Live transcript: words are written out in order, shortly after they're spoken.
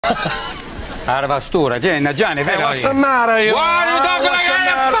Arvastura, tieni, Gianni, fai What's the matter, you? Guarda,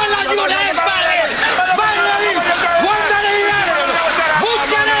 falla giù, falla lì, guarda lì,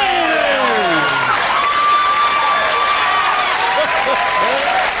 buttali!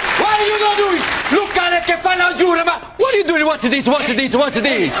 What are you doing? Look at it, che falla giù, ma what are you doing? What's this? What's this? What's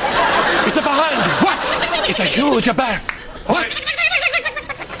this? It's a behind. What? It's a huge bear. What?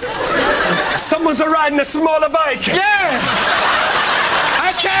 Someone's riding a smaller bike. Yeah!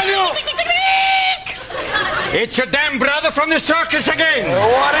 I tell you! It's your damn brother from the circus again!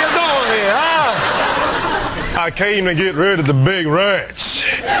 What are you doing here, huh? I came to get rid of the big rats.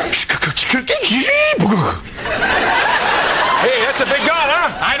 Hey, that's a big gun,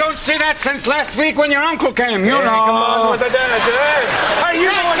 huh? I don't see that since last week when your uncle came, you Hey, know. come on with the dance, eh? Hey, you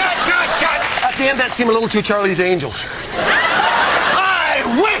know what? At the end, that seemed a little too Charlie's Angels. I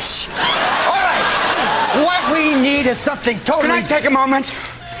wish! All right. What we need is something totally... Can I take a moment?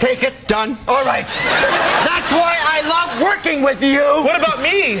 Take it? Done. All right. That's why I love working with you. What about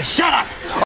me? Shut up.